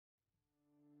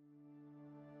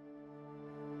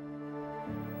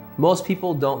Most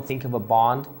people don't think of a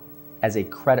bond as a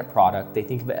credit product. They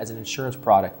think of it as an insurance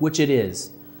product, which it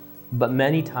is. But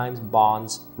many times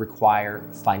bonds require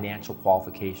financial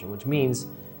qualification, which means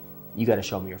you got to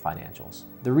show me your financials.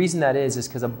 The reason that is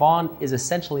because a bond is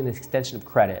essentially an extension of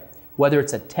credit, whether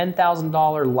it's a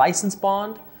 $10,000 license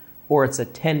bond or it's a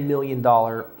 $10 million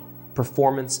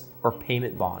performance or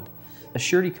payment bond. A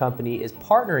surety company is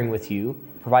partnering with you,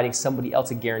 providing somebody else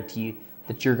a guarantee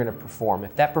that you're going to perform.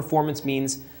 If that performance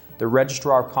means the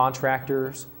registrar of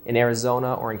contractors in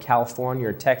Arizona or in California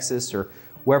or Texas or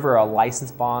wherever a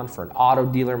license bond for an auto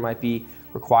dealer might be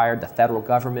required, the federal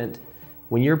government,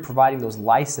 when you're providing those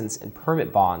license and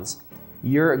permit bonds,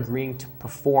 you're agreeing to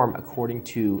perform according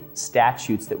to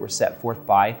statutes that were set forth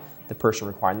by the person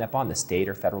requiring that bond, the state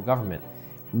or federal government.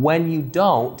 When you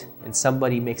don't, and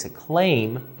somebody makes a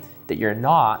claim that you're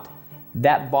not,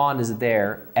 that bond is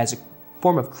there as a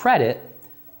form of credit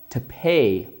to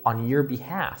pay on your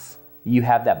behalf. You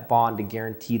have that bond to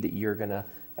guarantee that you're gonna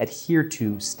adhere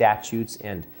to statutes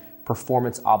and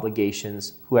performance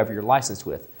obligations, whoever you're licensed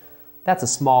with. That's a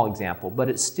small example, but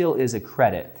it still is a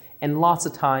credit. And lots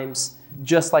of times,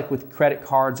 just like with credit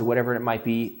cards or whatever it might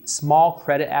be, small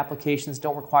credit applications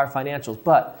don't require financials.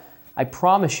 But I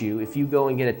promise you, if you go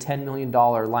and get a $10 million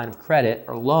line of credit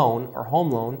or loan or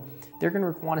home loan, they're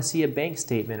gonna wanna see a bank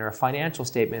statement or a financial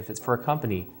statement if it's for a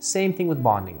company. Same thing with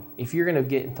bonding. If you're gonna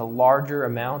get into larger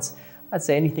amounts, I'd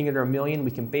say anything under $1 million,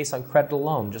 we can base on credit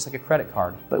alone, just like a credit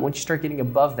card. But once you start getting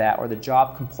above that, or the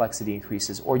job complexity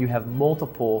increases, or you have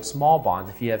multiple small bonds,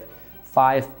 if you have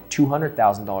 5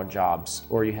 $200,000 jobs,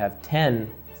 or you have 10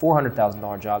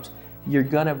 $400,000 jobs, you're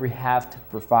gonna have to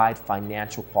provide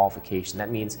financial qualification.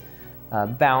 That means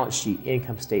balance sheet,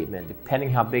 income statement, depending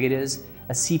how big it is.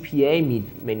 A CPA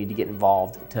may need to get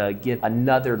involved to give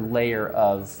another layer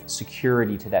of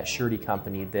security to that surety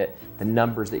company that the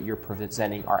numbers that you're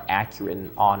presenting are accurate and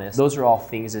honest. Those are all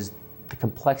things as the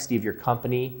complexity of your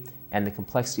company and the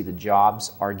complexity of the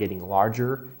jobs are getting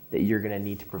larger that you're gonna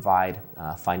need to provide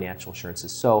financial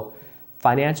assurances. So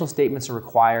financial statements are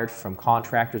required from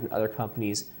contractors and other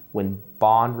companies when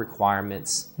bond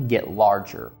requirements get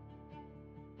larger.